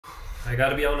I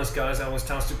gotta be honest guys, I was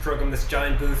tasked to program this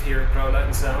giant booth here at Prolight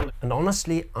and Sound. And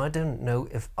honestly, I don't know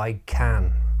if I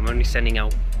can. I'm only sending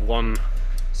out one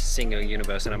single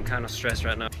universe and I'm kind of stressed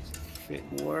right now. It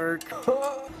work.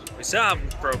 We still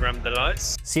haven't programmed the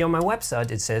lights. See, on my website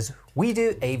it says, we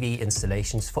do AV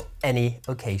installations for any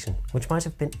occasion, which might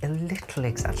have been a little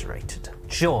exaggerated.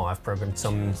 Sure, I've programmed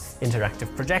some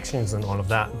interactive projections and all of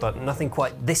that, but nothing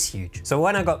quite this huge. So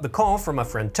when I got the call from my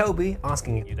friend Toby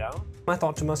asking you down, I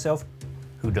thought to myself,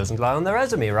 who doesn't lie on their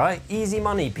resume, right? Easy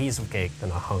money, piece of cake.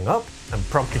 Then I hung up and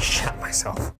promptly shat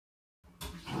myself.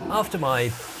 After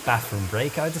my bathroom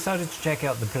break, I decided to check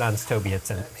out the plans Toby had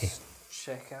sent me.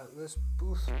 Check out this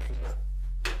booth plan.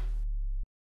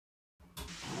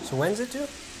 So when's it due?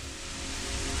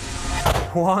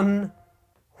 1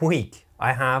 week.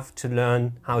 I have to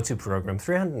learn how to program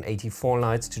 384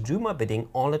 lights to do my bidding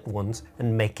all at once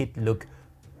and make it look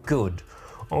good.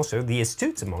 Also, the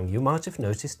astutes among you might have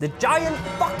noticed the giant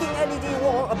fucking LED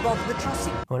wall above the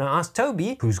chassis. When I asked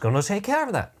Toby, who's gonna take care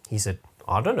of that? He said,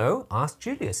 I don't know, ask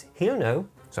Julius, he'll know.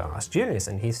 So I asked Julius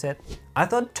and he said, I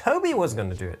thought Toby was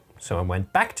gonna do it. So I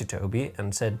went back to Toby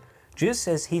and said, Julius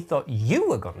says he thought you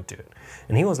were gonna do it.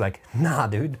 And he was like, nah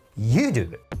dude, you do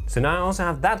it. So now I also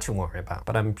have that to worry about,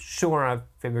 but I'm sure I've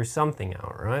figured something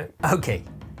out, right? Okay,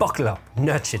 buckle up,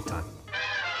 nerd shit time.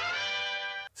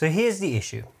 So here's the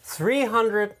issue.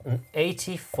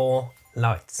 384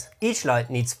 lights. Each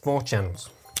light needs 4 channels.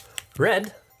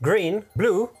 Red, green,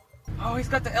 blue. Oh, he's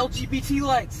got the LGBT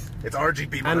lights. It's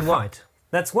RGB. And white.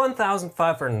 That's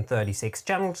 1,536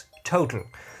 channels total.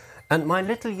 And my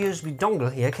little USB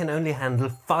dongle here can only handle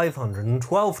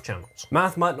 512 channels.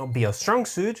 Math might not be your strong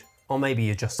suit, or maybe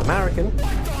you're just American.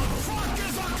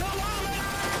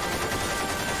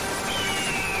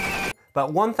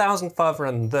 But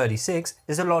 1,536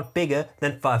 is a lot bigger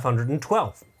than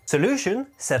 512. Solution,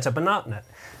 set up an Artnet.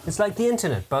 It's like the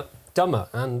internet, but dumber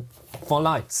and for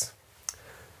lights.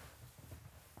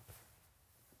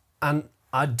 And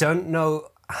I don't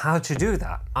know how to do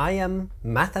that. I am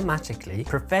mathematically,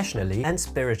 professionally, and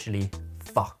spiritually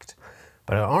fucked.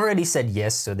 But I already said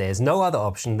yes, so there's no other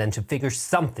option than to figure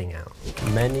something out.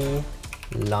 Many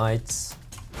lights,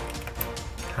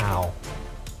 how?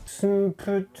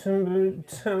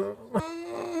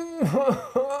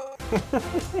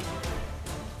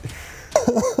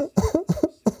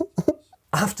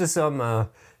 After some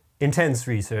intense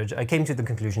research, I came to the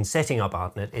conclusion setting up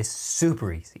Artnet is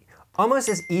super easy. Almost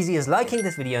as easy as liking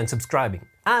this video and subscribing.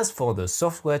 As for the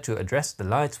software to address the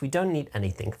lights, we don't need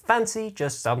anything fancy,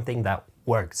 just something that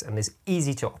works and is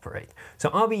easy to operate. So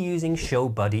I'll be using Show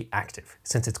Buddy Active,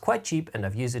 since it's quite cheap and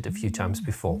I've used it a few times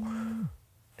before.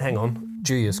 Hang on,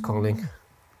 Julius calling.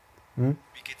 Wie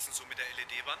geht's denn so mit der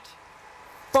LED-Wand?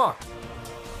 Fuck!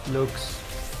 Looks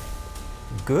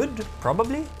good,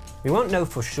 probably? We won't know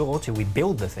for sure till we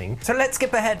build the thing. So let's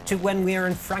skip ahead to when we're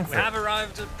in Frankfurt. We have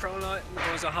arrived at Prolight. The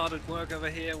boys are hard at work over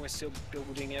here. We're still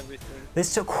building everything.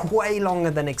 This took way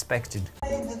longer than expected.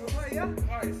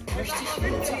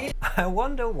 I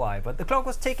wonder why, but the clock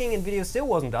was ticking and video still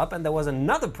wasn't up, and there was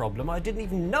another problem I didn't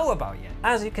even know about yet.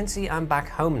 As you can see, I'm back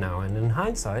home now, and in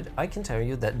hindsight, I can tell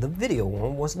you that the video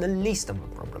one was the least of my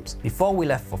problems. Before we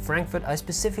left for Frankfurt, I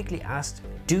specifically asked,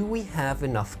 do we have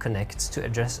enough connects to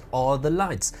address all the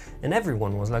lights? And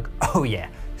everyone was like, oh yeah,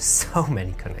 so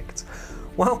many connects.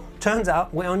 Well, turns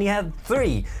out we only had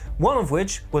 3, one of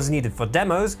which was needed for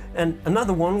demos, and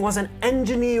another one was an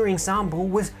engineering sample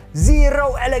with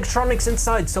 0 electronics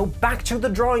inside, so back to the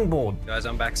drawing board. Guys,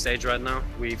 I'm backstage right now.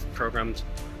 We've programmed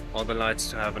all the lights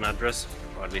to have an address,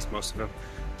 or at least most of them.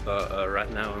 But right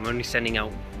now, I'm only sending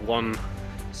out one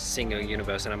single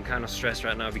universe, and I'm kind of stressed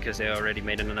right now because they already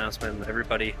made an announcement.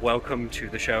 Everybody, welcome to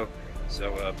the show.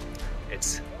 So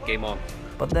it's game on.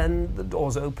 But then the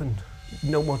doors opened.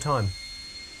 No more time.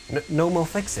 No more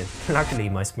fixing. Luckily,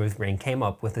 my smooth brain came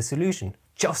up with a solution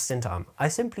just in time. I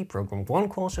simply programmed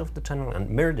 1/4 of the tunnel and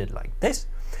mirrored it like this,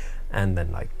 and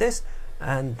then like this,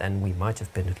 and then we might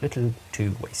have been a little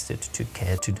too wasted to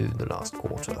care to do the last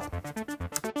quarter.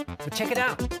 But check it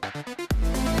out.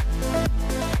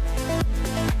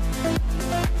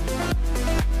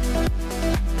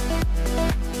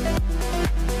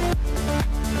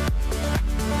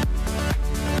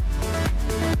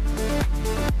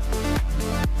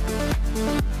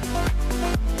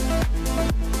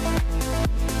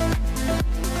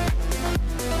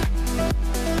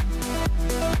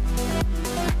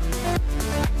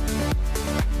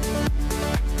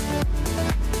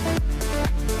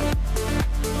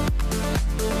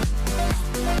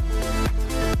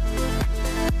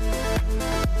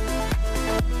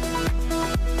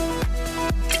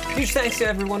 thanks to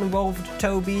everyone involved.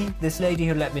 Toby, this lady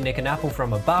who let me nick an apple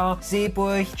from a bar,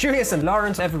 Seaboy, Julius and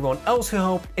Lawrence, everyone else who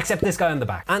helped, except this guy in the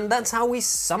back. And that's how we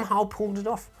somehow pulled it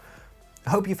off.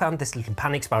 I hope you found this little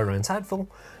panic spiral insightful.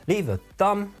 Leave a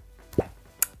thumb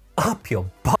up your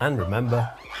butt. And remember,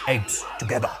 apes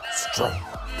together strong.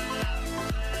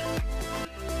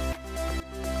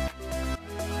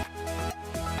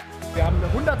 Wir haben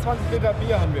 120 Liter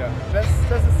Bier haben wir. Das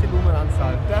ist die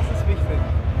Lumenanzahl. Das ist wichtig.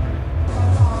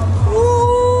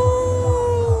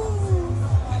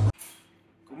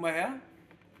 Guck mal her.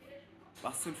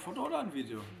 Machst du ein Foto oder ein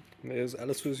Video? Nee, das ist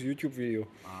alles fürs YouTube-Video.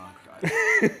 Ah, geil.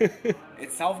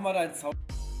 Jetzt sauf mal deinen Zauber.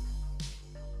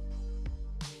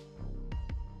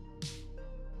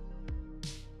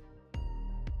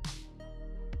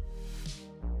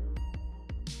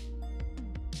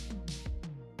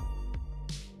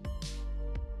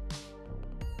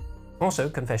 Also,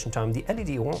 confession time, the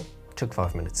LED wall took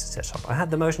 5 minutes to set up. I had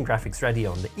the motion graphics ready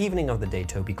on the evening of the day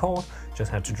Toby called,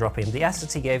 just had to drop in the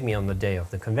assets he gave me on the day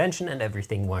of the convention and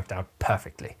everything worked out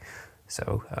perfectly.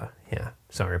 So, yeah,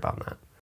 sorry about that.